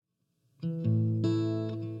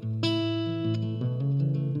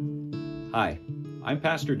Hi, I'm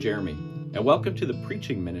Pastor Jeremy, and welcome to the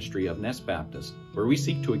preaching ministry of Nest Baptist, where we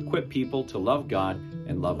seek to equip people to love God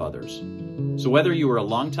and love others. So whether you are a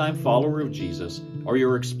longtime follower of Jesus or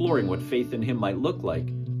you're exploring what faith in Him might look like,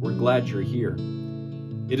 we're glad you're here.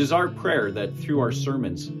 It is our prayer that through our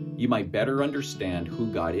sermons, you might better understand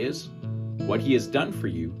who God is, what He has done for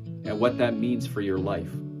you, and what that means for your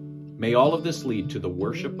life. May all of this lead to the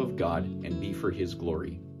worship of God and be for His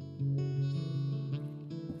glory.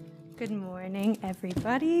 Good morning,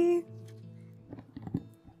 everybody.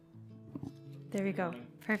 There we go.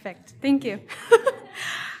 Perfect. Thank you.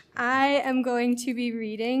 I am going to be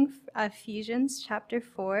reading Ephesians chapter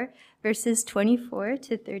 4, verses 24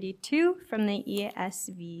 to 32 from the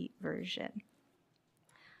ESV version.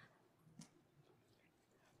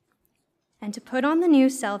 And to put on the new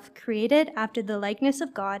self, created after the likeness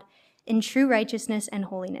of God in true righteousness and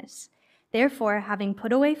holiness. Therefore, having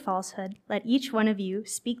put away falsehood, let each one of you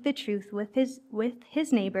speak the truth with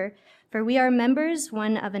his neighbor, for we are members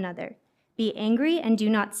one of another. Be angry and do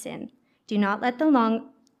not sin. Do not let the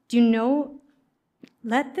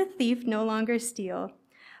thief no longer steal,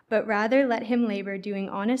 but rather let him labor doing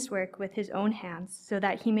honest work with his own hands, so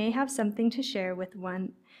that he may have something to share with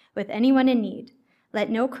anyone in need. Let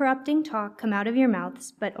no corrupting talk come out of your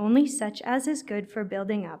mouths, but only such as is good for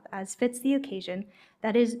building up, as fits the occasion,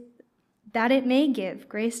 that it may give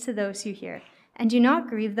grace to those who hear. And do not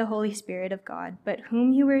grieve the Holy Spirit of God, but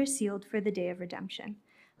whom you were sealed for the day of redemption.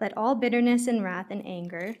 Let all bitterness and wrath and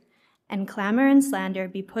anger and clamor and slander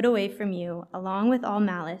be put away from you, along with all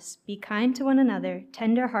malice. Be kind to one another,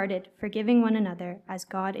 tender-hearted, forgiving one another, as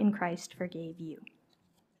God in Christ forgave you.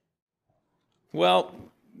 Well,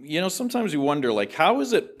 sometimes you wonder, how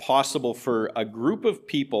is it possible for a group of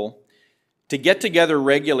people to get together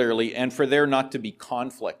regularly and for there not to be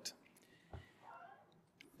conflict?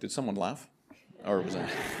 Did someone laugh? Or was that?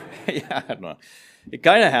 Yeah, I don't know. It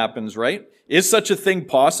kind of happens, right? Is such a thing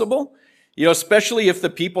possible? Especially if the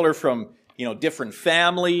people are from, different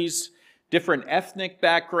families, different ethnic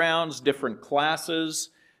backgrounds, different classes,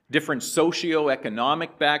 different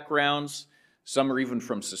socioeconomic backgrounds. Some are even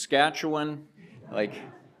from Saskatchewan.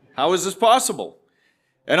 How is this possible?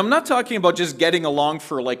 And I'm not talking about just getting along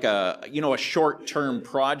for a short-term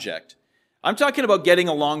project. I'm talking about getting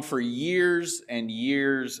along for years and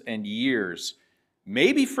years and years,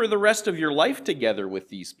 maybe for the rest of your life together with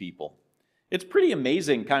these people. It's pretty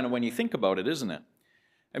amazing kind of when you think about it, isn't it?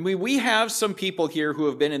 I mean, we have some people here who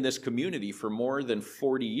have been in this community for more than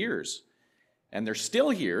 40 years, and they're still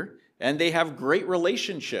here, and they have great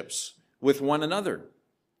relationships with one another.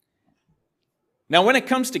 Now, when it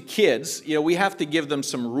comes to kids, we have to give them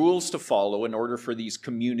some rules to follow in order for these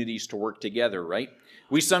communities to work together, right?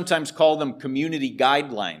 We sometimes call them community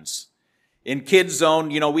guidelines. In Kids Zone,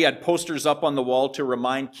 we had posters up on the wall to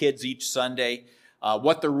remind kids each Sunday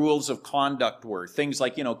what the rules of conduct were. Things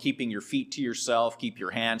like, keeping your feet to yourself, keep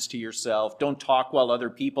your hands to yourself, don't talk while other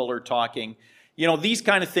people are talking. These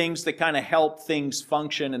kind of things that kind of help things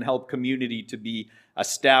function and help community to be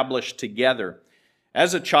established together.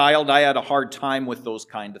 As a child, I had a hard time with those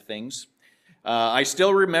kind of things. I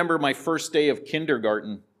still remember my first day of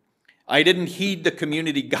kindergarten. I didn't heed the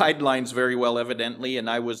community guidelines very well, evidently, and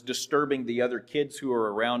I was disturbing the other kids who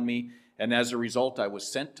were around me, and as a result, I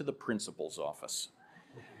was sent to the principal's office.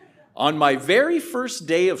 On my very first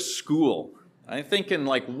day of school, I'm thinking,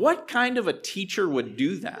 what kind of a teacher would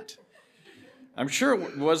do that? I'm sure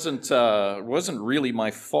it wasn't really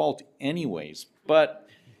my fault anyways, but,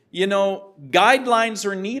 guidelines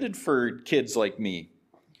are needed for kids like me.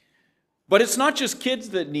 But it's not just kids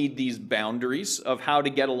that need these boundaries of how to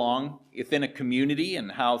get along within a community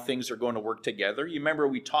and how things are going to work together. You remember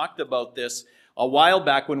we talked about this a while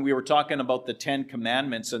back when we were talking about the 10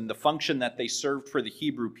 Commandments and the function that they served for the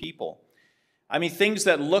Hebrew people. I mean, things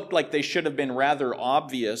that looked like they should have been rather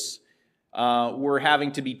obvious were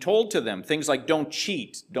having to be told to them. Things like don't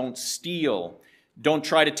cheat, don't steal, don't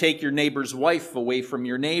try to take your neighbor's wife away from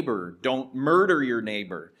your neighbor, don't murder your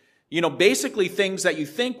neighbor. Basically things that you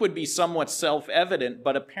think would be somewhat self-evident,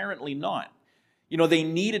 but apparently not. They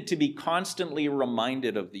needed to be constantly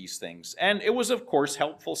reminded of these things. And it was, of course,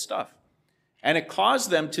 helpful stuff. And it caused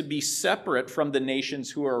them to be separate from the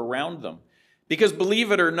nations who are around them. Because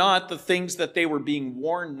believe it or not, the things that they were being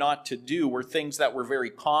warned not to do were things that were very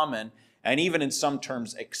common and even in some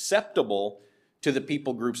terms acceptable to the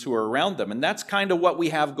people groups who are around them. And that's kind of what we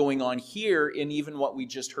have going on here in even what we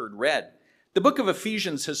just heard read. The book of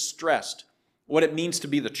Ephesians has stressed what it means to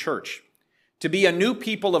be the church, to be a new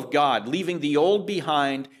people of God, leaving the old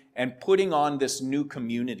behind and putting on this new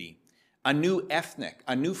community, a new ethnic,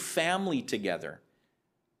 a new family together.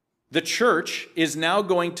 The church is now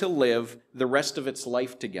going to live the rest of its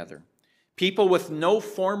life together. People with no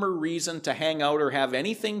former reason to hang out or have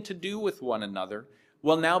anything to do with one another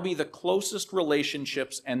will now be the closest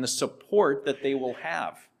relationships and the support that they will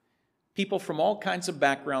have. People from all kinds of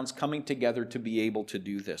backgrounds coming together to be able to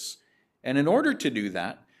do this. And in order to do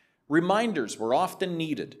that, reminders were often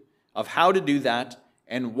needed of how to do that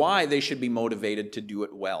and why they should be motivated to do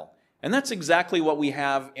it well. And that's exactly what we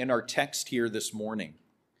have in our text here this morning.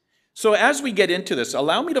 So as we get into this,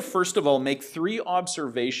 allow me to first of all make 3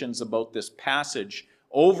 observations about this passage,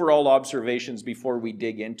 overall observations before we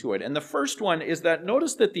dig into it. And the first one is that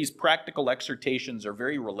notice that these practical exhortations are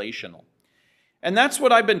very relational. And that's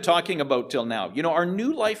what I've been talking about till now. You know, our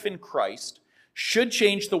new life in Christ should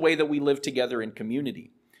change the way that we live together in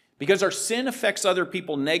community. Because our sin affects other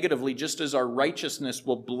people negatively, just as our righteousness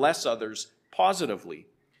will bless others positively.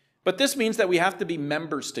 But this means that we have to be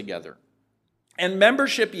members together. And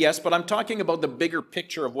membership, yes, but I'm talking about the bigger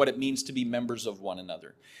picture of what it means to be members of one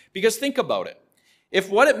another. Because think about it. If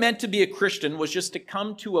what it meant to be a Christian was just to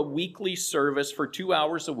come to a weekly service for 2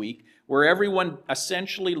 hours a week, where everyone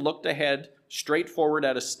essentially looked ahead straightforward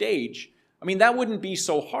at a stage, I mean, that wouldn't be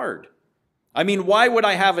so hard. I mean, why would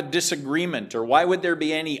I have a disagreement, or why would there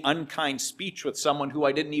be any unkind speech with someone who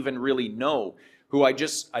I didn't even really know, who I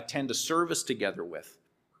just attend a service together with?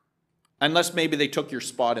 Unless maybe they took your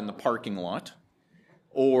spot in the parking lot,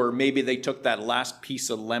 or maybe they took that last piece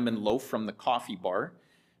of lemon loaf from the coffee bar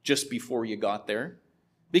just before you got there.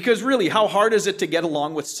 Because really, how hard is it to get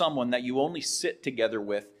along with someone that you only sit together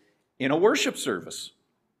with in a worship service?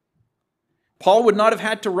 Paul would not have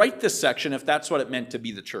had to write this section if that's what it meant to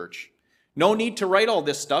be the church. No need to write all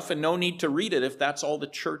this stuff and no need to read it if that's all the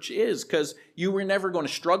church is, because you were never going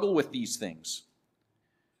to struggle with these things.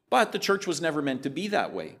 But the church was never meant to be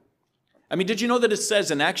that way. I mean, did you know that it says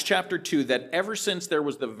in Acts chapter 2 that ever since there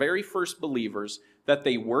was the very first believers, that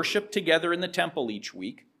they worshiped together in the temple each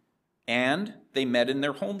week, and they met in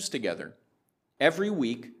their homes together? Every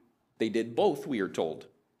week, they did both, we are told.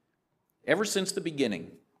 Ever since the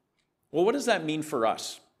beginning. Well, what does that mean for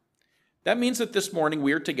us? That means that this morning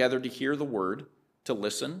we are together to hear the word, to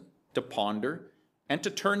listen, to ponder, and to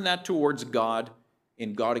turn that towards God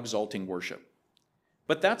in God-exalting worship.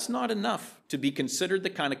 But that's not enough to be considered the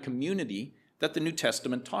kind of community that the New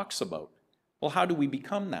Testament talks about. Well, how do we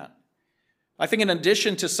become that? I think in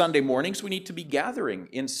addition to Sunday mornings, we need to be gathering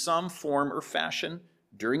in some form or fashion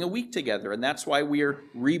during a week together. And that's why we are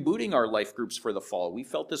rebooting our life groups for the fall. We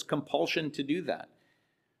felt this compulsion to do that.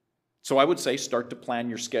 So I would say start to plan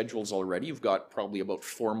your schedules already. You've got probably about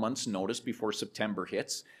 4 months notice before September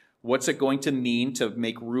hits. What's it going to mean to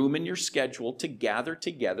make room in your schedule to gather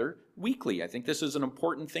together weekly? I think this is an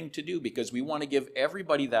important thing to do because we want to give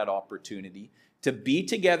everybody that opportunity to be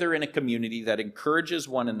together in a community that encourages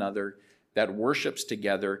one another, that worships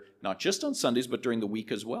together, not just on Sundays, but during the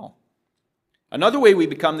week as well. Another way we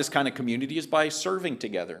become this kind of community is by serving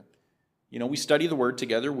together. You know, we study the Word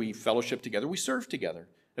together, we fellowship together, we serve together.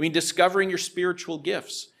 I mean, discovering your spiritual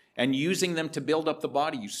gifts and using them to build up the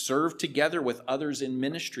body. You serve together with others in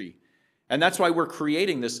ministry. And that's why we're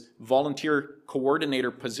creating this volunteer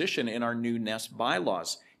coordinator position in our new Nest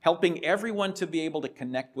bylaws, helping everyone to be able to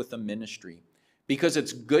connect with the ministry. Because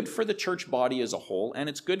it's good for the church body as a whole, and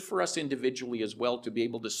it's good for us individually as well to be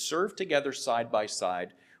able to serve together side by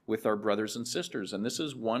side with our brothers and sisters. And this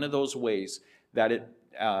is one of those ways that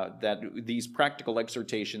these practical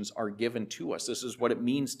exhortations are given to us. This is what it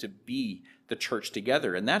means to be the church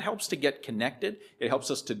together. And that helps to get connected. It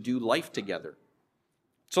helps us to do life together.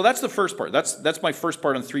 So that's the first part. That's my first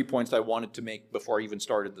part on 3 points I wanted to make before I even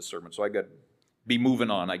started the sermon. So I got to be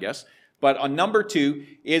moving on, I guess. But on number 2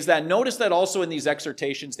 is that notice that also in these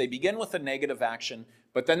exhortations, they begin with a negative action,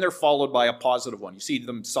 but then they're followed by a positive one. You see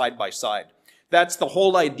them side by side. That's the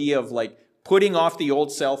whole idea of like putting off the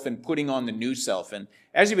old self and putting on the new self. And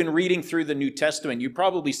as you've been reading through the New Testament, you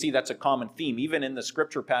probably see that's a common theme. Even in the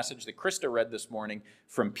scripture passage that Krista read this morning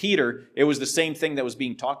from Peter, it was the same thing that was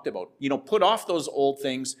being talked about. You know, put off those old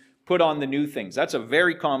things, put on the new things. That's a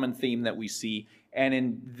very common theme that we see. And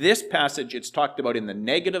in this passage, it's talked about in the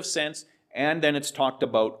negative sense, and then it's talked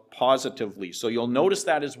about positively. So you'll notice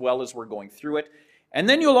that as well as we're going through it. And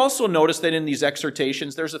then you'll also notice that in these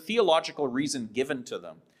exhortations, there's a theological reason given to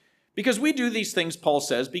them. Because we do these things, Paul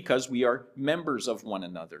says, because we are members of one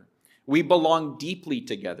another. We belong deeply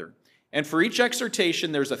together. And for each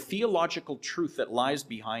exhortation, there's a theological truth that lies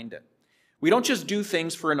behind it. We don't just do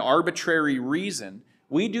things for an arbitrary reason.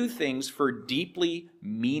 We do things for deeply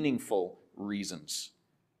meaningful reasons.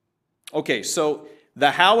 Okay, so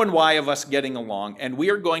the how and why of us getting along, and we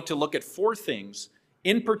are going to look at 4 things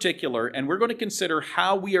in particular, and we're going to consider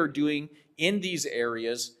how we are doing in these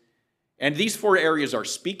areas. And these 4 areas are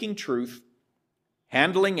speaking truth,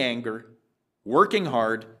 handling anger, working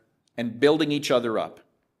hard, and building each other up.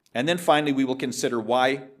 And then finally, we will consider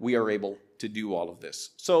why we are able to do all of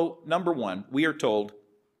this. So, number 1, we are told,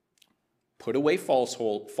 put away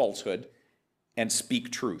falsehood and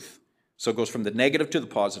speak truth. So it goes from the negative to the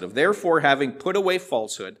positive. Therefore, having put away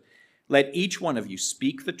falsehood, let each one of you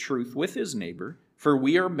speak the truth with his neighbor, for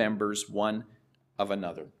we are members one of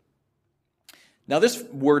another. Now, this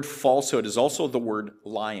word falsehood is also the word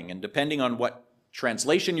lying, and depending on what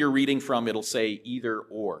translation you're reading from, it'll say either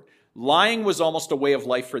or. Lying was almost a way of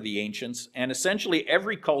life for the ancients, and essentially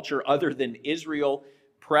every culture other than Israel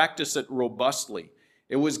practiced it robustly.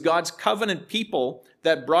 It was God's covenant people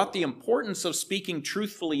that brought the importance of speaking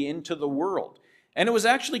truthfully into the world. And it was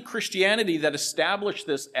actually Christianity that established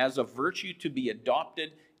this as a virtue to be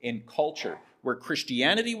adopted in culture. Where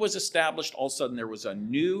Christianity was established, all of a sudden there was a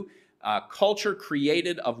new culture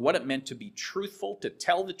created of what it meant to be truthful, to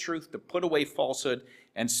tell the truth, to put away falsehood,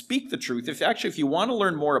 and speak the truth. If you want to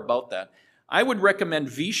learn more about that, I would recommend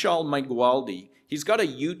Vishal Maigwaldi. He's got a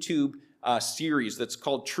YouTube series that's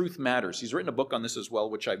called Truth Matters. He's written a book on this as well,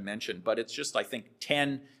 which I've mentioned, but it's just, I think,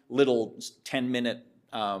 10 little 10-minute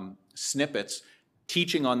snippets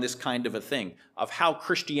teaching on this kind of a thing, of how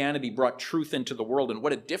Christianity brought truth into the world and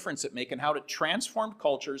what a difference it made and how it transformed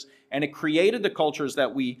cultures, and it created the cultures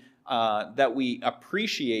that we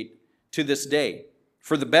appreciate to this day.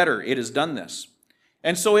 For the better, it has done this.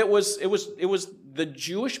 And so it was the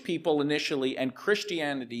Jewish people initially and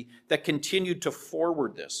Christianity that continued to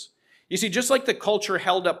forward this. You see, just like the culture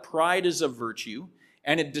held up pride as a virtue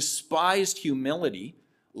and it despised humility,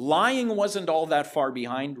 lying wasn't all that far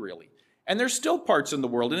behind, really. And there's still parts in the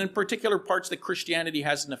world, and in particular parts that Christianity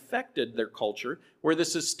hasn't affected their culture, where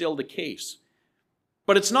this is still the case.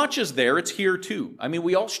 But it's not just there, it's here too. I mean,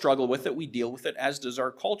 we all struggle with it, we deal with it, as does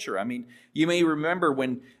our culture. I mean, you may remember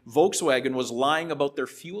when Volkswagen was lying about their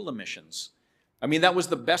fuel emissions. I mean, that was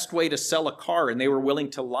the best way to sell a car, and they were willing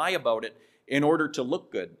to lie about it in order to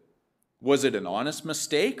look good. Was it an honest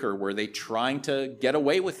mistake, or were they trying to get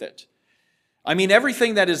away with it? I mean,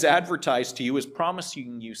 everything that is advertised to you is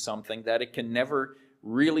promising you something that it can never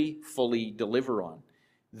really fully deliver on.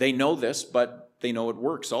 They know this, but they know it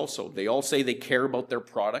works also. They all say they care about their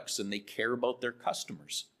products and they care about their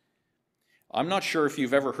customers. I'm not sure if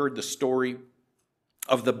you've ever heard the story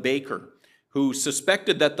of the baker who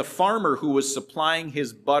suspected that the farmer who was supplying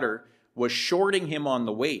his butter was shorting him on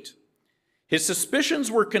the weight. His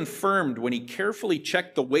suspicions were confirmed when he carefully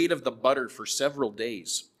checked the weight of the butter for several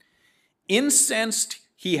days. Incensed,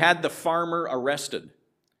 he had the farmer arrested.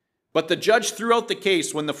 But the judge threw out the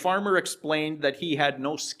case when the farmer explained that he had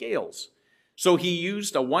no scales. So he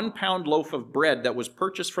used a 1-pound loaf of bread that was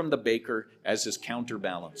purchased from the baker as his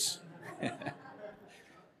counterbalance.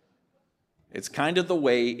 It's kind of the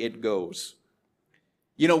way it goes.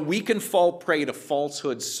 You know, we can fall prey to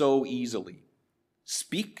falsehood so easily.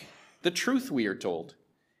 Speak the truth, we are told.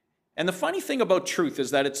 And the funny thing about truth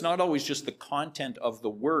is that it's not always just the content of the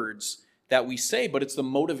words that we say, but it's the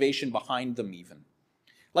motivation behind them even.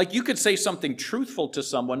 Like, you could say something truthful to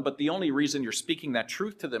someone, but the only reason you're speaking that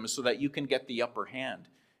truth to them is so that you can get the upper hand.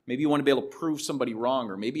 Maybe you want to be able to prove somebody wrong,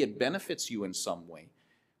 or maybe it benefits you in some way.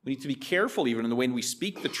 We need to be careful even in the way we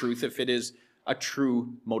speak the truth if it is a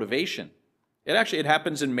true motivation. It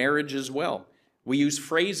happens in marriage as well. We use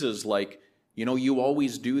phrases like, you know, you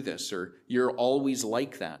always do this, or you're always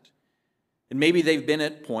like that. And maybe they've been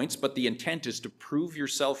at points, but the intent is to prove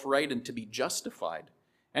yourself right and to be justified.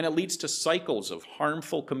 And it leads to cycles of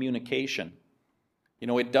harmful communication. You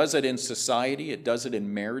know, it does it in society, it does it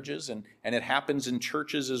in marriages, and it happens in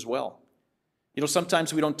churches as well. You know,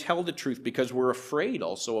 sometimes we don't tell the truth because we're afraid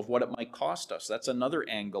also of what it might cost us. That's another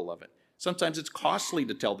angle of it. Sometimes it's costly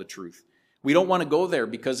to tell the truth. We don't want to go there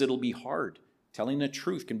because it'll be hard. Telling the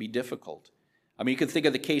truth can be difficult. I mean, you can think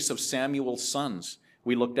of the case of Samuel's sons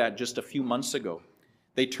we looked at just a few months ago.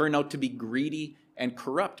 They turn out to be greedy and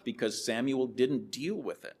corrupt because Samuel didn't deal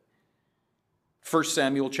with it. 1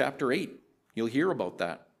 Samuel chapter 8, you'll hear about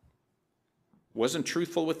that. Wasn't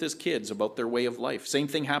truthful with his kids about their way of life. Same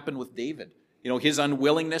thing happened with David. You know, his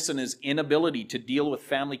unwillingness and his inability to deal with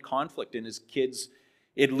family conflict in his kids,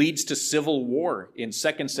 it leads to civil war in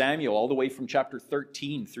 2 Samuel, all the way from chapter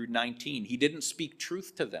 13 through 19. He didn't speak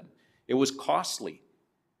truth to them. It was costly.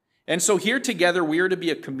 And so here together, we are to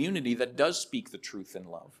be a community that does speak the truth in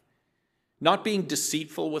love. Not being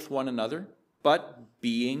deceitful with one another, but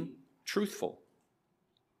being truthful.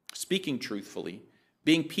 Speaking truthfully,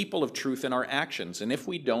 being people of truth in our actions. And if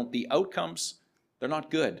we don't, the outcomes, they're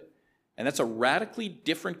not good. And that's a radically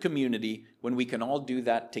different community when we can all do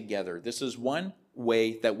that together. This is one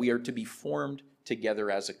way that we are to be formed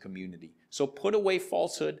together as a community. So put away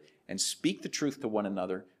falsehood and speak the truth to one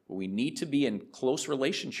another. We need to be in close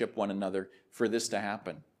relationship with one another for this to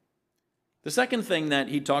happen. The second thing that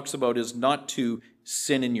he talks about is not to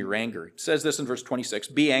sin in your anger. It says this in verse 26,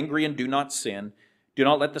 "Be angry and do not sin. Do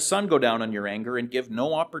not let the sun go down on your anger, and give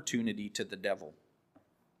no opportunity to the devil."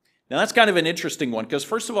 Now that's kind of an interesting one, because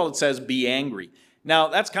first of all it says be angry. Now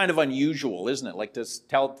that's kind of unusual, isn't it? Like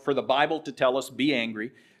for the Bible to tell us be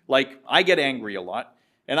angry. Like I get angry a lot,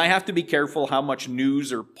 and I have to be careful how much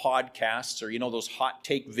news or podcasts or those hot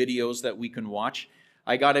take videos that we can watch.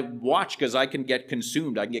 I got to watch because I can get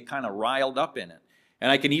consumed. I can get kind of riled up in it. And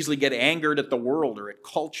I can easily get angered at the world or at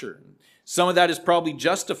culture. Some of that is probably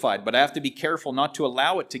justified, but I have to be careful not to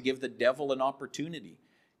allow it to give the devil an opportunity.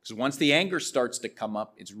 Because once the anger starts to come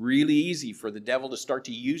up, it's really easy for the devil to start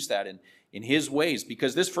to use that in his ways.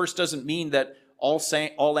 Because this verse doesn't mean that all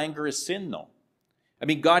anger is sin, though. I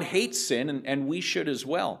mean, God hates sin, and we should as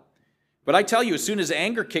well. But I tell you, as soon as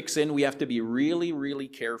anger kicks in, we have to be really, really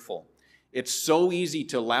careful. It's so easy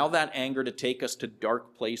to allow that anger to take us to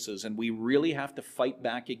dark places, and we really have to fight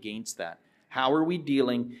back against that. How are we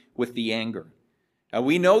dealing with the anger? Now,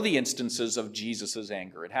 we know the instances of Jesus'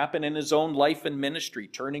 anger. It happened in his own life and ministry,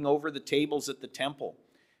 turning over the tables at the temple.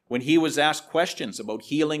 When he was asked questions about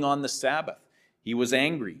healing on the Sabbath, he was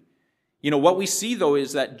angry. What we see, though,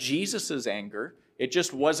 is that Jesus' anger, it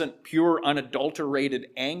just wasn't pure, unadulterated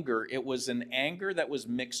anger. It was an anger that was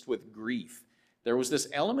mixed with grief. There was this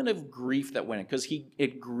element of grief that went in, because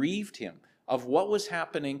it grieved him of what was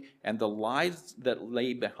happening and the lies that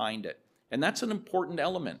lay behind it. And that's an important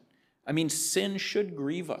element. I mean, sin should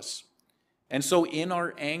grieve us. And so in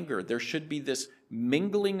our anger, there should be this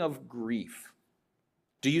mingling of grief.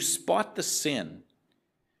 Do you spot the sin?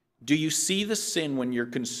 Do you see the sin when you're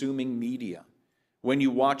consuming media? When you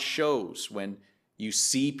watch shows? When you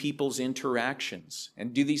see people's interactions?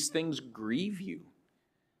 And do these things grieve you?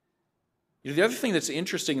 The other thing that's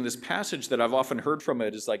interesting in this passage that I've often heard from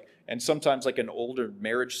it is and sometimes in older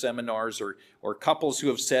marriage seminars or couples who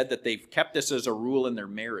have said that they've kept this as a rule in their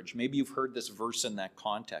marriage. Maybe you've heard this verse in that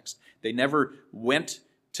context. They never went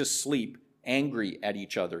to sleep angry at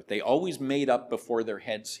each other. They always made up before their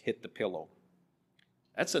heads hit the pillow.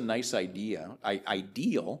 That's a nice idea.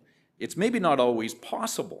 Ideal. It's maybe not always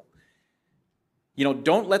possible.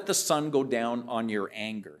 Don't let the sun go down on your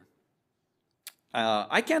anger.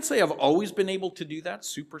 I can't say I've always been able to do that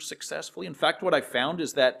super successfully. In fact, what I found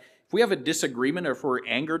is that if we have a disagreement or if we're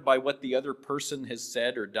angered by what the other person has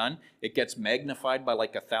said or done, it gets magnified by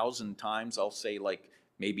 1,000 times. I'll say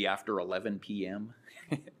maybe after 11 p.m.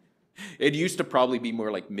 It used to probably be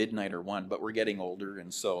more like midnight or 1, but we're getting older,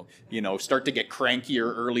 and so, start to get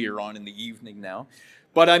crankier earlier on in the evening now.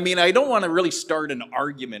 But I mean, I don't want to really start an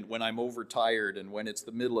argument when I'm overtired and when it's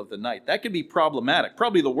the middle of the night. That could be problematic.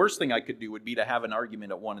 Probably the worst thing I could do would be to have an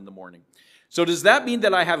argument at 1 in the morning. So does that mean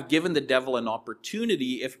that I have given the devil an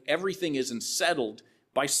opportunity if everything isn't settled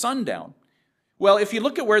by sundown? Well, if you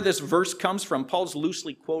look at where this verse comes from, Paul's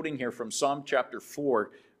loosely quoting here from Psalm chapter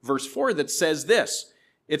 4, verse 4, that says this.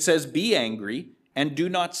 It says, "Be angry and do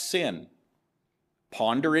not sin.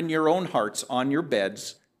 Ponder in your own hearts on your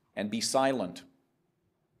beds and be silent."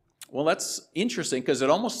 Well, that's interesting because it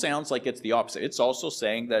almost sounds like it's the opposite. It's also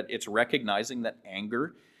saying that it's recognizing that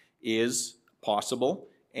anger is possible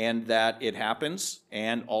and that it happens,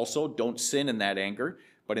 and also don't sin in that anger.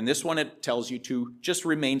 But in this one, it tells you to just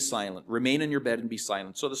remain silent. Remain in your bed and be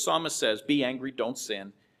silent. So the psalmist says, be angry, don't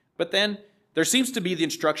sin. But then there seems to be the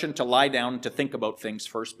instruction to lie down and to think about things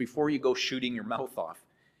first before you go shooting your mouth off.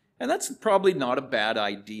 And that's probably not a bad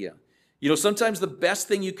idea. Sometimes the best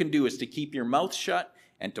thing you can do is to keep your mouth shut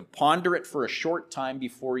and to ponder it for a short time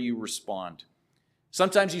before you respond.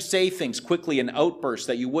 Sometimes you say things quickly in outbursts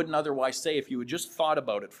that you wouldn't otherwise say if you had just thought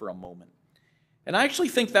about it for a moment. And I actually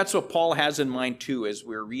think that's what Paul has in mind too as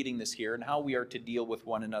we're reading this here, and how we are to deal with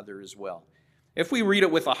one another as well. If we read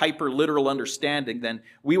it with a hyper-literal understanding, then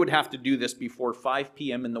we would have to do this before 5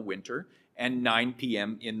 p.m. in the winter and 9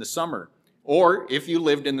 p.m. in the summer. Or if you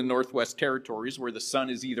lived in the Northwest Territories where the sun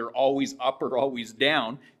is either always up or always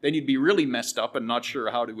down, then you'd be really messed up and not sure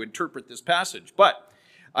how to interpret this passage. But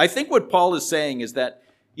I think what Paul is saying is that,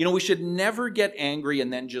 we should never get angry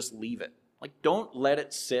and then just leave it. Don't let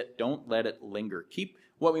it sit. Don't let it linger. Keep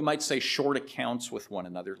what we might say short accounts with one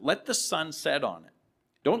another. Let the sun set on it.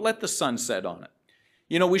 Don't let the sun set on it.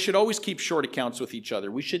 We should always keep short accounts with each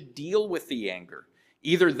other. We should deal with the anger,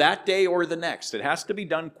 either that day or the next. It has to be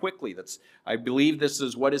done quickly. I believe this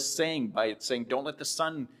is what it's saying by it saying, don't let the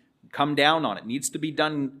sun come down on it. It needs to be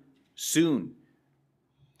done soon.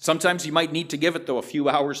 Sometimes you might need to give it, though, a few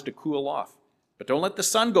hours to cool off. But don't let the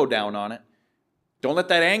sun go down on it. Don't let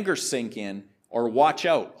that anger sink in, or watch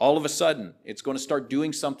out. All of a sudden, it's going to start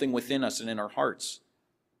doing something within us and in our hearts.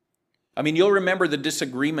 I mean, you'll remember the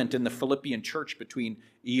disagreement in the Philippian church between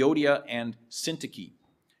Euodia and Syntyche.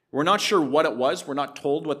 We're not sure what it was. We're not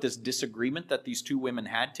told what this disagreement that these two women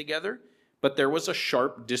had together, but there was a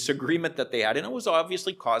sharp disagreement that they had, and it was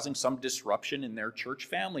obviously causing some disruption in their church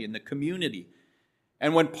family, in the community.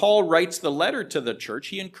 And when Paul writes the letter to the church,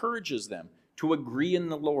 he encourages them to agree in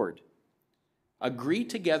the Lord. Agree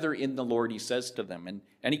together in the Lord, he says to them.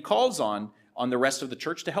 And he calls on the rest of the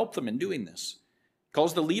church to help them in doing this. He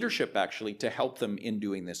calls the leadership, actually, to help them in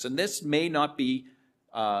doing this. And this may not be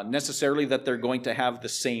necessarily that they're going to have the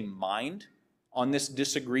same mind on this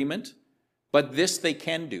disagreement, but this they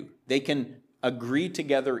can do. They can agree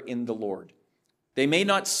together in the Lord. They may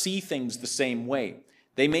not see things the same way.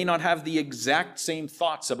 They may not have the exact same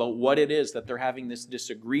thoughts about what it is that they're having this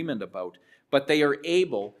disagreement about, but they are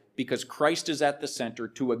able, because Christ is at the center,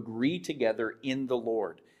 to agree together in the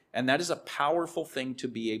Lord. And that is a powerful thing to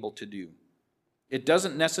be able to do. It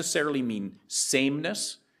doesn't necessarily mean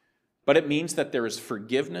sameness, but it means that there is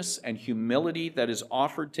forgiveness and humility that is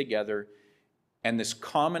offered together, and this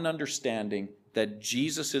common understanding that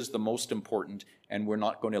Jesus is the most important, and we're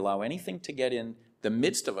not going to allow anything to get in the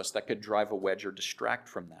midst of us that could drive a wedge or distract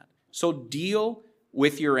from that. So deal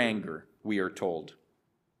with your anger, we are told.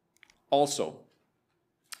 Also,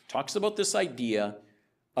 talks about this idea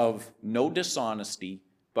of no dishonesty,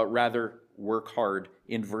 but rather work hard.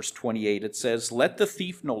 In verse 28, it says, "Let the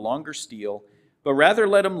thief no longer steal, but rather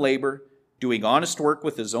let him labor, doing honest work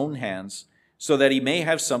with his own hands, so that he may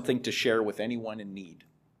have something to share with anyone in need."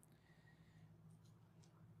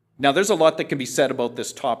 Now, there's a lot that can be said about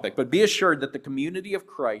this topic, but be assured that the community of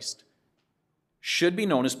Christ should be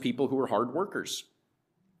known as people who are hard workers.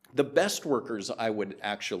 The best workers, I would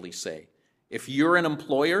actually say. If you're an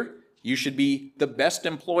employer, you should be the best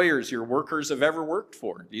employers your workers have ever worked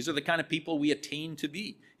for. These are the kind of people we attain to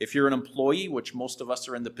be. If you're an employee, which most of us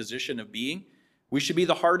are in the position of being, we should be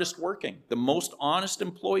the hardest working, the most honest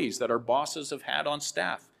employees that our bosses have had on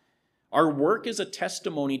staff. Our work is a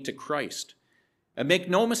testimony to Christ. And make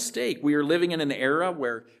no mistake, we are living in an era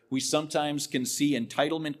where we sometimes can see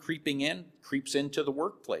entitlement creeps into the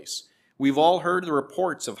workplace. We've all heard the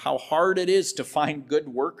reports of how hard it is to find good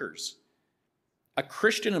workers. A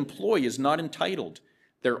Christian employee is not entitled.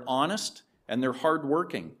 They're honest and they're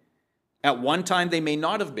hardworking. At one time, they may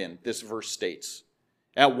not have been, this verse states.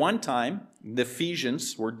 At one time, the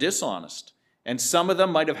Ephesians were dishonest, and some of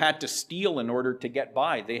them might have had to steal in order to get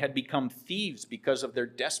by. They had become thieves because of their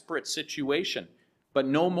desperate situation, but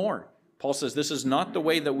no more. Paul says this is not the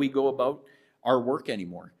way that we go about our work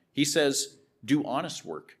anymore. He says, do honest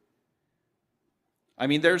work. I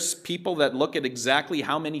mean, there's people that look at exactly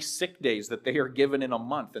how many sick days that they are given in a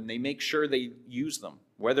month, and they make sure they use them,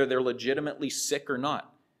 whether they're legitimately sick or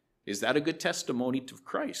not. Is that a good testimony to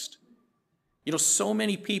Christ? You know, so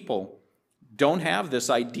many people don't have this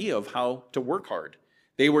idea of how to work hard.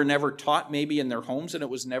 They were never taught maybe in their homes, and it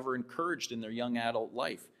was never encouraged in their young adult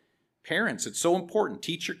life. Parents, it's so important.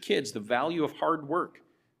 Teach your kids the value of hard work,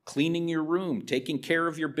 cleaning your room, taking care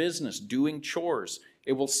of your business, doing chores.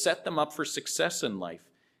 It will set them up for success in life.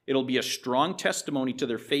 It'll be a strong testimony to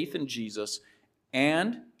their faith in Jesus.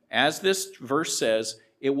 And as this verse says,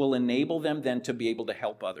 it will enable them then to be able to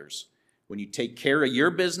help others. When you take care of your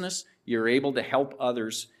business, you're able to help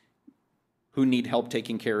others who need help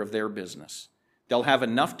taking care of their business. They'll have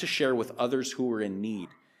enough to share with others who are in need.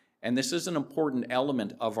 And this is an important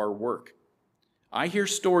element of our work. I hear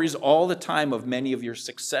stories all the time of many of your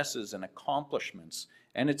successes and accomplishments,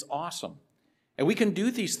 and it's awesome. And we can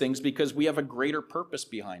do these things because we have a greater purpose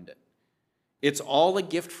behind it. It's all a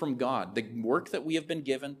gift from God. The work that we have been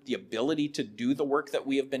given, the ability to do the work that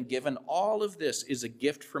we have been given, all of this is a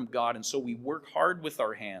gift from God. And so we work hard with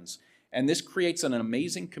our hands. And this creates an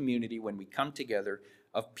amazing community when we come together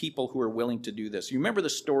of people who are willing to do this. You remember the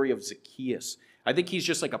story of Zacchaeus. I think he's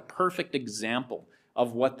just like a perfect example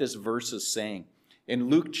of what this verse is saying. In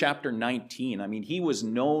Luke chapter 19, I mean, he was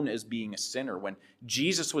known as being a sinner. When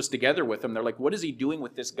Jesus was together with him, they're like, what is he doing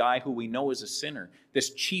with this guy who we know is a sinner?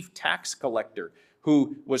 This chief tax collector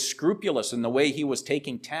who was scrupulous in the way he was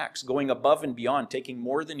taking tax, going above and beyond, taking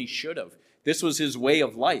more than he should have. This was his way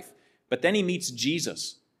of life. But then he meets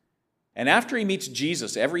Jesus. And after he meets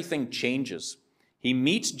Jesus, everything changes. He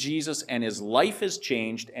meets Jesus and his life is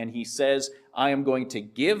changed, and he says, I am going to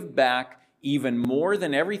give back even more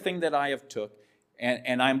than everything that I have took,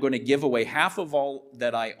 and I'm going to give away half of all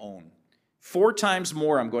that I own. 4 times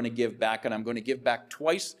more I'm going to give back, and I'm going to give back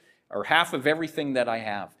twice or half of everything that I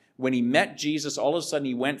have. When he met Jesus, all of a sudden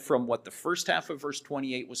he went from what the first half of verse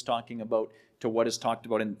 28 was talking about to what is talked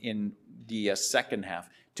about in the second half,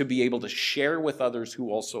 to be able to share with others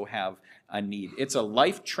who also have a need. It's a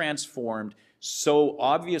life transformed, so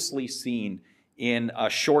obviously seen in a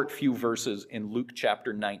short few verses in Luke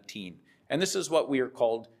chapter 19. And this is what we are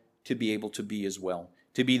called to be able to be as well.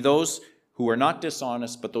 To be those who are not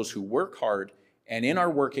dishonest, but those who work hard. And in our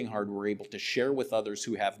working hard, we're able to share with others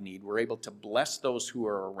who have need. We're able to bless those who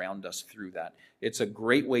are around us through that. It's a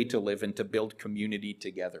great way to live and to build community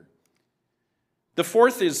together. The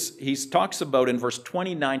fourth is, he talks about in verse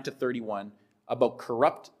 29 to 31, about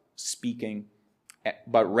corrupt speaking,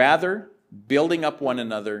 but rather building up one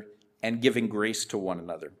another and giving grace to one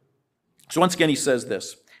another. So once again, he says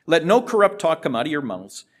this, let no corrupt talk come out of your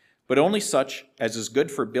mouths, but only such as is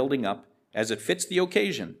good for building up, as it fits the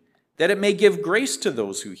occasion, that it may give grace to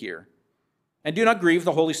those who hear. And do not grieve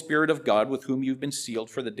the Holy Spirit of God, with whom you've been sealed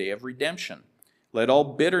for the day of redemption. Let all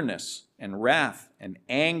bitterness and wrath and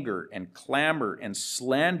anger and clamor and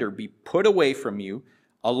slander be put away from you,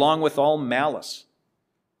 along with all malice.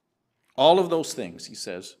 All of those things, he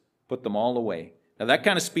says, put them all away. Now that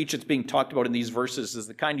kind of speech that's being talked about in these verses is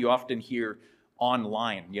the kind you often hear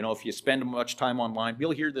online. You know, if you spend much time online,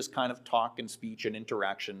 you'll hear this kind of talk and speech and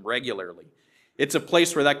interaction regularly. It's a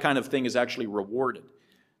place where that kind of thing is actually rewarded.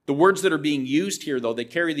 The words that are being used here, though, they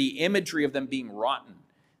carry the imagery of them being rotten.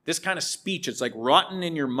 This kind of speech, it's like rotten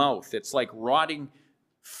in your mouth. It's like rotting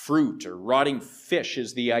fruit or rotting fish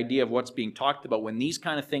is the idea of what's being talked about when these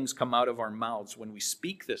kind of things come out of our mouths, when we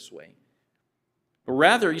speak this way. But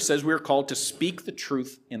rather, he says, we're called to speak the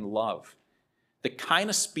truth in love. The kind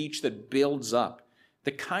of speech that builds up.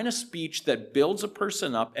 The kind of speech that builds a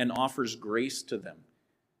person up and offers grace to them.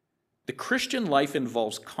 The Christian life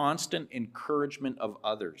involves constant encouragement of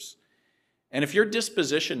others. And if your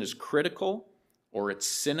disposition is critical or it's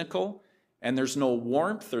cynical, and there's no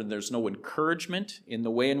warmth or there's no encouragement in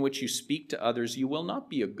the way in which you speak to others, you will not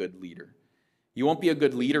be a good leader. You won't be a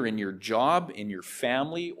good leader in your job, in your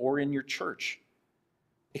family, or in your church.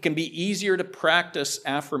 It can be easier to practice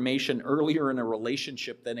affirmation earlier in a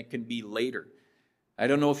relationship than it can be later. I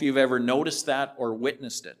don't know if you've ever noticed that or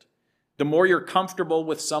witnessed it. The more you're comfortable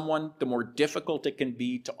with someone, the more difficult it can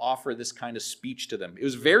be to offer this kind of speech to them. It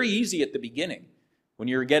was very easy at the beginning when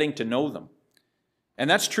you were getting to know them. And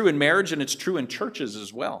that's true in marriage, and it's true in churches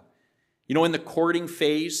as well. You know, in the courting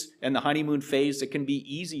phase and the honeymoon phase, it can be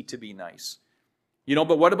easy to be nice. You know,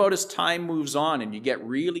 but what about as time moves on and you get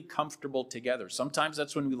really comfortable together? Sometimes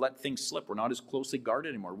that's when we let things slip. We're not as closely guarded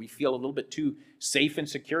anymore. We feel a little bit too safe and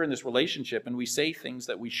secure in this relationship, and we say things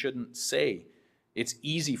that we shouldn't say. It's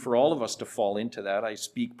easy for all of us to fall into that. I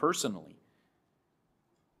speak personally.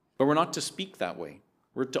 But we're not to speak that way.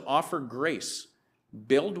 We're to offer grace,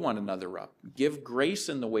 build one another up, give grace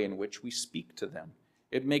in the way in which we speak to them.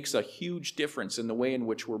 It makes a huge difference in the way in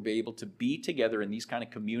which we're able to be together in these kind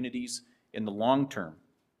of communities in the long term.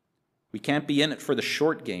 We can't be in it for the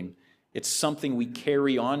short game. It's something we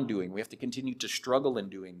carry on doing. We have to continue to struggle in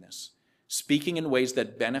doing this. Speaking in ways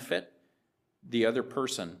that benefit the other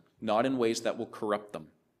person, not in ways that will corrupt them.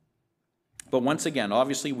 But once again,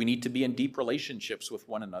 obviously, we need to be in deep relationships with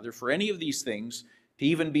one another for any of these things to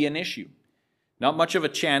even be an issue. Not much of a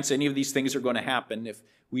chance any of these things are going to happen if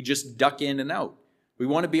we just duck in and out. We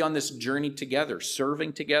want to be on this journey together,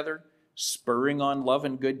 serving together, spurring on love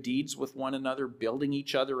and good deeds with one another, building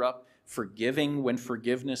each other up, forgiving when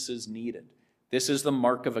forgiveness is needed. This is the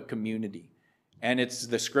mark of a community. And it's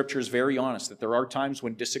the scripture is very honest that there are times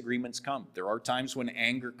when disagreements come. There are times when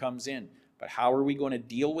anger comes in. But how are we going to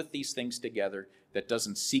deal with these things together that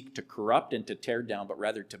doesn't seek to corrupt and to tear down, but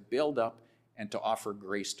rather to build up and to offer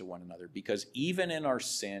grace to one another? Because even in our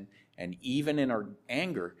sin and even in our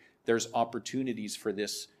anger, there's opportunities for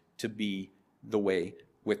this to be the way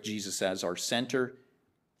with Jesus as our center.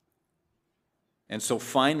 And so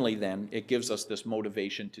finally then, it gives us this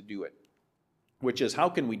motivation to do it, which is how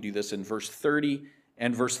can we do this? In verse 30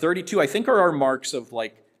 and verse 32, I think are our marks of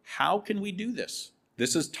like, how can we do this?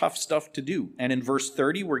 This is tough stuff to do. And in verse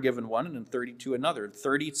 30, we're given one, and in 32, another.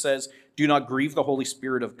 30 says, do not grieve the Holy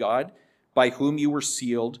Spirit of God, by whom you were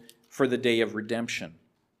sealed for the day of redemption.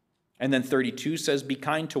 And then 32 says, be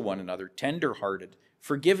kind to one another, tender-hearted,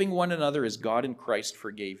 forgiving one another as God in Christ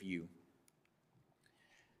forgave you.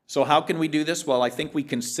 So how can we do this? Well, I think we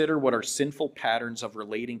consider what our sinful patterns of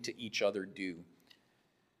relating to each other do.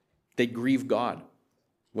 They grieve God.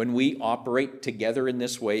 When we operate together in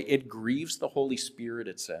this way, it grieves the Holy Spirit,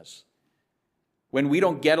 it says. When we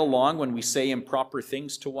don't get along, when we say improper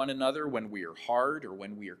things to one another, when we are hard or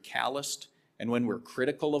when we are calloused, and when we're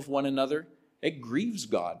critical of one another, it grieves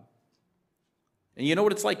God. And you know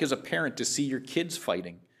what it's like as a parent to see your kids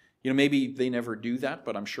fighting. Maybe they never do that,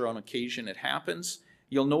 but I'm sure on occasion it happens.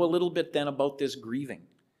 You'll know a little bit then about this grieving.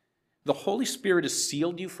 The Holy Spirit has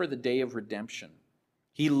sealed you for the day of redemption.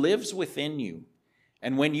 He lives within you.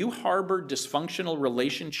 And when you harbor dysfunctional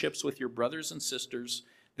relationships with your brothers and sisters,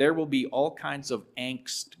 there will be all kinds of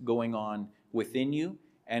angst going on within you,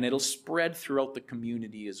 and it'll spread throughout the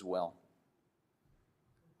community as well.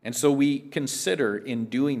 And so we consider in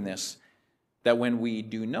doing this that when we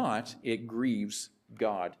do not, it grieves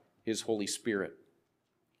God, His Holy Spirit.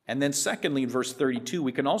 And then secondly, in verse 32,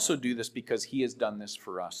 we can also do this because He has done this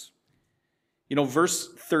for us.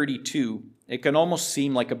 Verse 32, it can almost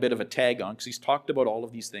seem like a bit of a tag on because he's talked about all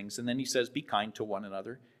of these things. And then he says, be kind to one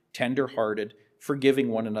another, tender-hearted, forgiving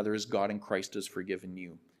one another as God in Christ has forgiven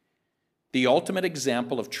you. The ultimate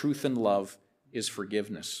example of truth and love is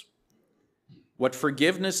forgiveness. What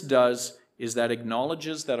forgiveness does is that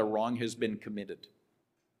acknowledges that a wrong has been committed.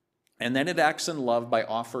 And then it acts in love by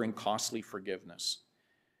offering costly forgiveness.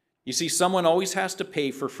 You see, someone always has to pay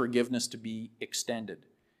for forgiveness to be extended.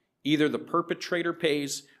 Either the perpetrator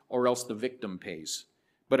pays or else the victim pays.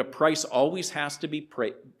 But a price always has to be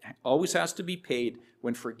paid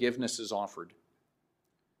when forgiveness is offered.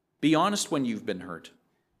 Be honest when you've been hurt,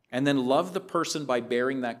 and then love the person by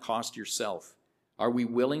bearing that cost yourself. Are we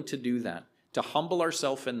willing to do that, to humble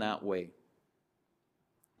ourselves in that way?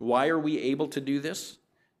 Why are we able to do this?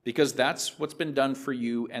 Because that's what's been done for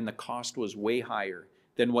you, and the cost was way higher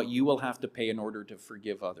than what you will have to pay in order to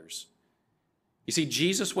forgive others. You see,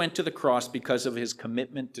 Jesus went to the cross because of his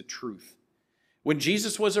commitment to truth. When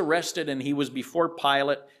Jesus was arrested and he was before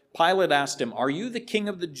Pilate, Pilate asked him, "Are you the king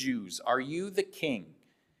of the Jews? Are you the king?"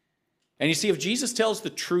 And you see, if Jesus tells the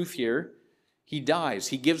truth here, he dies.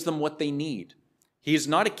 He gives them what they need. He is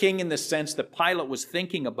not a king in the sense that Pilate was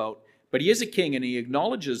thinking about, but he is a king, and he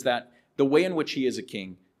acknowledges that the way in which he is a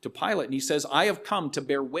king to Pilate. And he says, "I have come to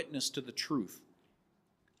bear witness to the truth."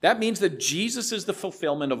 That means that Jesus is the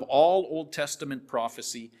fulfillment of all Old Testament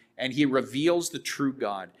prophecy, and he reveals the true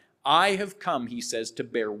God. I have come, he says, to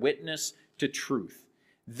bear witness to truth.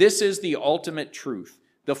 This is the ultimate truth,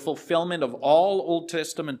 the fulfillment of all Old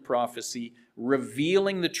Testament prophecy,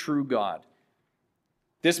 revealing the true God.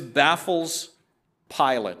 This baffles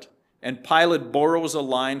Pilate, and Pilate borrows a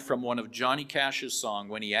line from one of Johnny Cash's songs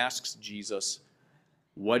when he asks Jesus,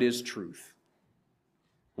 "What is truth?"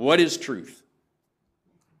 What is truth?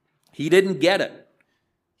 He didn't get it.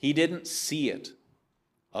 He didn't see it.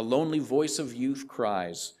 A lonely voice of youth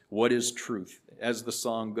cries, "What is truth?" as the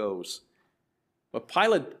song goes. But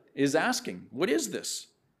Pilate is asking, what is this?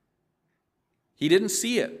 He didn't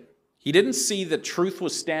see it. He didn't see that truth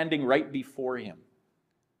was standing right before him.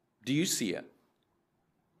 Do you see it?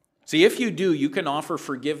 See, if you do, you can offer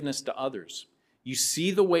forgiveness to others. You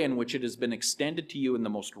see the way in which it has been extended to you in the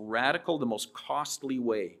most radical, the most costly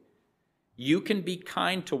way. You can be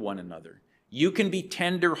kind to one another. You can be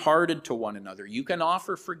tender-hearted to one another. You can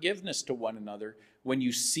offer forgiveness to one another when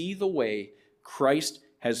you see the way Christ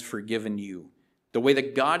has forgiven you, the way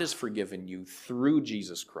that God has forgiven you through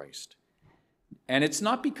Jesus Christ. And it's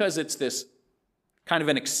not because it's this kind of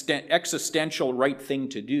an existential right thing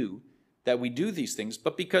to do that we do these things,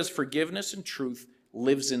 but because forgiveness and truth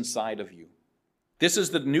lives inside of you. This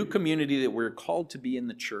is the new community that we're called to be in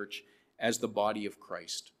the church as the body of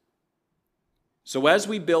Christ. So as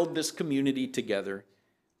we build this community together,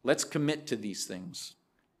 let's commit to these things.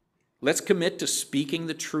 Let's commit to speaking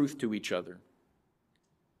the truth to each other,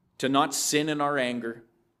 to not sin in our anger,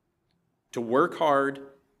 to work hard,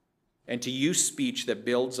 and to use speech that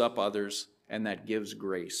builds up others and that gives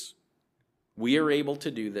grace. We are able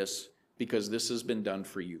to do this because this has been done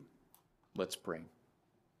for you. Let's pray.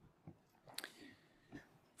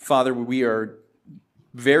 Father, we are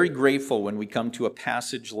very grateful when we come to a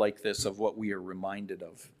passage like this of what we are reminded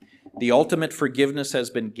of. The ultimate forgiveness has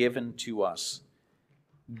been given to us.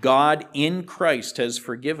 God in Christ has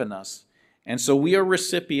forgiven us, and so we are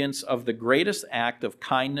recipients of the greatest act of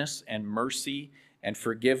kindness and mercy and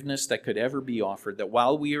forgiveness that could ever be offered, that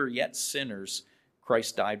while we are yet sinners,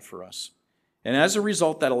 Christ died for us. And as a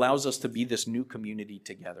result, that allows us to be this new community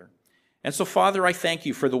together. And so, Father, I thank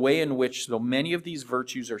you for the way in which, though many of these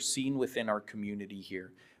virtues are seen within our community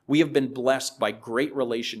here, we have been blessed by great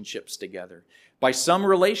relationships together, by some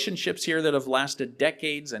relationships here that have lasted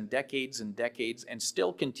decades and decades and decades and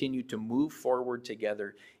still continue to move forward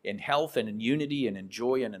together in health and in unity and in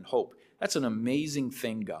joy and in hope. That's an amazing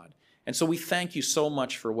thing, God. And so we thank you so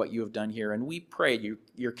much for what you have done here, and we pray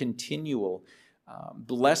your continual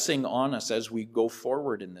blessing on us as we go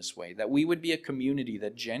forward in this way, that we would be a community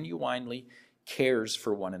that genuinely cares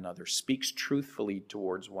for one another, speaks truthfully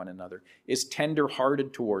towards one another, is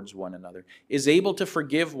tender-hearted towards one another, is able to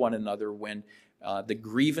forgive one another when the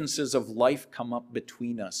grievances of life come up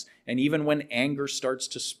between us, and even when anger starts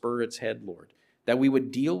to spur its head, Lord, that we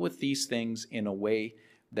would deal with these things in a way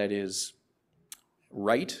that is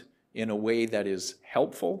right, in a way that is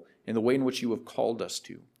helpful, in the way in which you have called us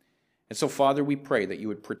to. And so, Father, we pray that you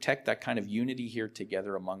would protect that kind of unity here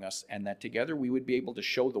together among us, and that together we would be able to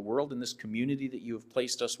show the world in this community that you have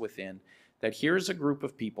placed us within, that here's a group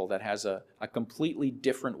of people that has a completely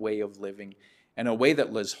different way of living, and a way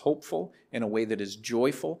that is hopeful, in a way that is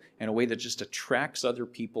joyful, in a way that just attracts other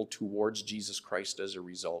people towards Jesus Christ as a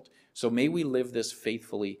result. So may we live this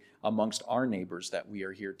faithfully amongst our neighbors that we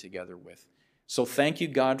are here together with. So thank you,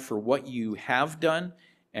 God, for what you have done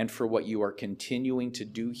and for what you are continuing to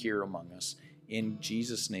do here among us. In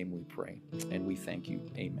Jesus' name we pray, and we thank you.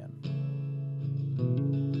 Amen.